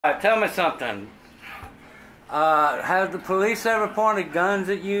Tell me something. Have the police ever pointed guns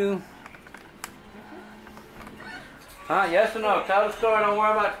at you? Huh? Yes or no? Tell the story. Don't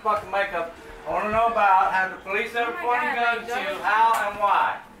worry about your fucking makeup. I want to know about, have the police ever pointed guns at you? How and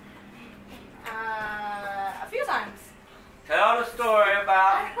why? A few times. Tell the story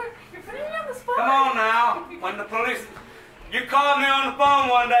about... You're putting me on the spot. Come on now. When the police... You called me on the phone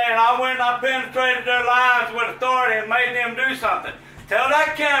one day and I went and I penetrated their lives with authority and made them do something. Tell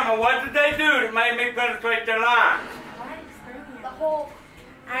that camera, what did they do that made me penetrate their lines? The whole...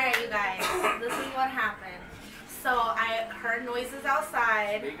 Alright, you guys, this is what happened. So, I heard noises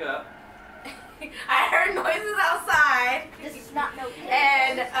outside. Speak up. I heard noises outside. This is not no good.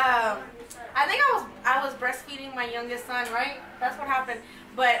 And, I think I was breastfeeding my youngest son, right? That's what happened.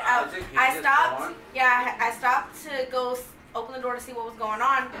 But, I stopped. Yeah, I stopped to go open the door to see what was going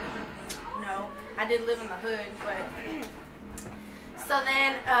on. No, I did live in the hood, but... So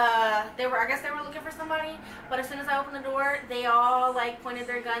then, I guess they were looking for somebody, but as soon as I opened the door, they all, like, pointed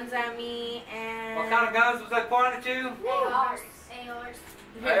their guns at me, and... What kind of guns was they pointing at you? ARs.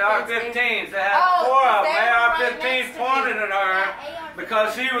 AR-15s. They had 4 of them. AR-15s pointed at her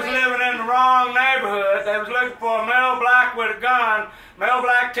because she was living in the wrong neighborhood. They was looking for a male black with a gun, male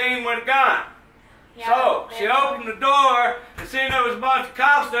black teen with a gun. Yeah, so, she opened the door and seen there was a bunch of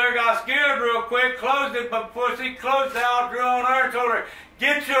cops there, got scared real quick, closed it, but before she closed it, I drew on her and told her,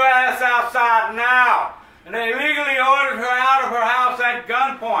 "Get your ass outside now!" And they illegally ordered her out of her house at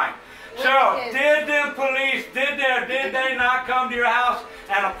gunpoint. So, did the police, did they not come to your house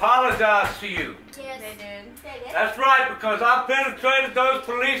and apologize to you? Yes, they did. That's right, because I penetrated those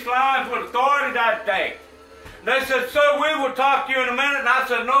police lines with authority that day. They said, "Sir, we will talk to you in a minute." And I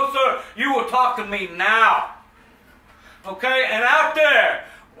said, "No, sir, you will talk to me now." Okay, and out there,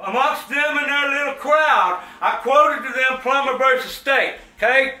 amongst them and their little crowd, I quoted to them Plummer versus State,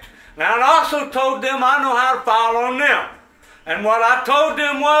 okay? Now, I also told them I know how to file on them. And what I told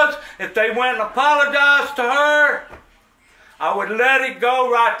them was, if they went and apologized to her, I would let it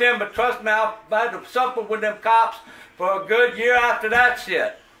go right then. But trust me, I had to suffer with them cops for a good year after that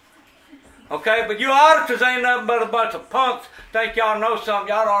shit. Okay, but you auditors ain't nothing but a bunch of punks. Think y'all know something.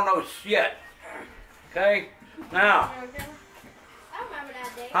 Y'all don't know shit. Okay? Now. I remember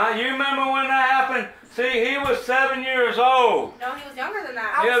that day. Huh? You remember when that happened? See, he was 7 years old. No, he was younger than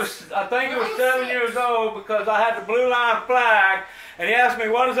that. I think he was 7 years old because I had the blue line flag. And he asked me,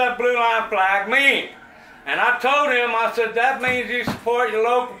 "What does that blue line flag mean?" And I told him, I said, "That means you support your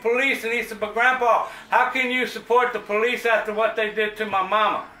local police." And he said, "But Grandpa, how can you support the police after what they did to my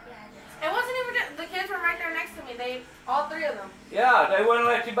mama?" It wasn't even, the kids were right there next to me. All 3 of them. Yeah, they wouldn't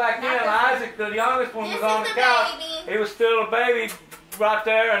let you back in. Isaac, the youngest one, was on the couch. He was still a baby right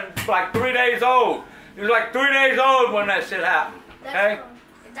there and like 3 days old. He was like 3 days old when that shit happened. Okay?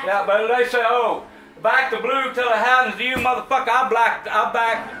 Yeah, but they say, "Oh, back the blue till it happens to you, motherfucker." I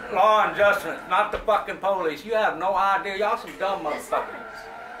back law and justice, not the fucking police. You have no idea. Y'all some dumb motherfuckers.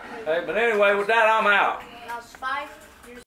 Okay, but anyway, with that, I'm out. I was 5.